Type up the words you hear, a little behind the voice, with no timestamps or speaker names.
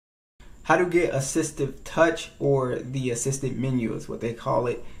how to get assistive touch, or the assistive menu is what they call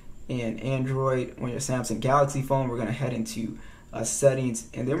it in Android. On your Samsung Galaxy phone, we're going to head into settings,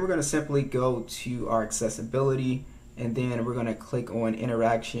 and then we're going to simply go to our accessibility, and then we're going to click on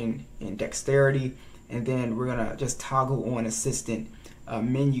interaction and dexterity, and then we're going to just toggle on assistant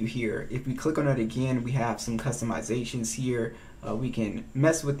menu here. If we click on it again, we have some customizations here. We can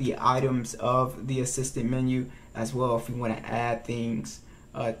mess with the items of the assistant menu as well if we want to add things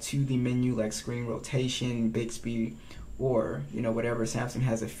to the menu, like screen rotation, Bixby, or whatever. Samsung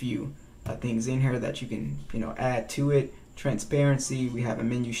has a few things in here that you can add to it. Transparency, we have a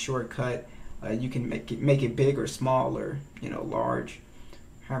menu shortcut. You can make it big or small, or large,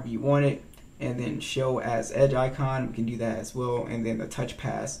 however you want it. And then show as edge icon, we can do that as well. And then the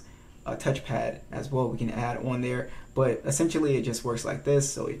touchpad as well, we can add on there. But essentially it just works like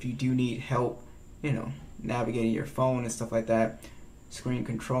this. So if you do need help navigating your phone and stuff like that, screen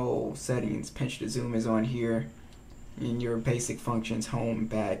control, settings, pinch to zoom is on here, and your basic functions, home,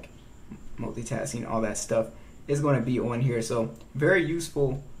 back, multitasking, all that stuff is going to be on here. So very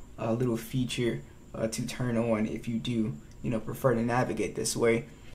useful little feature to turn on if you do prefer to navigate this way.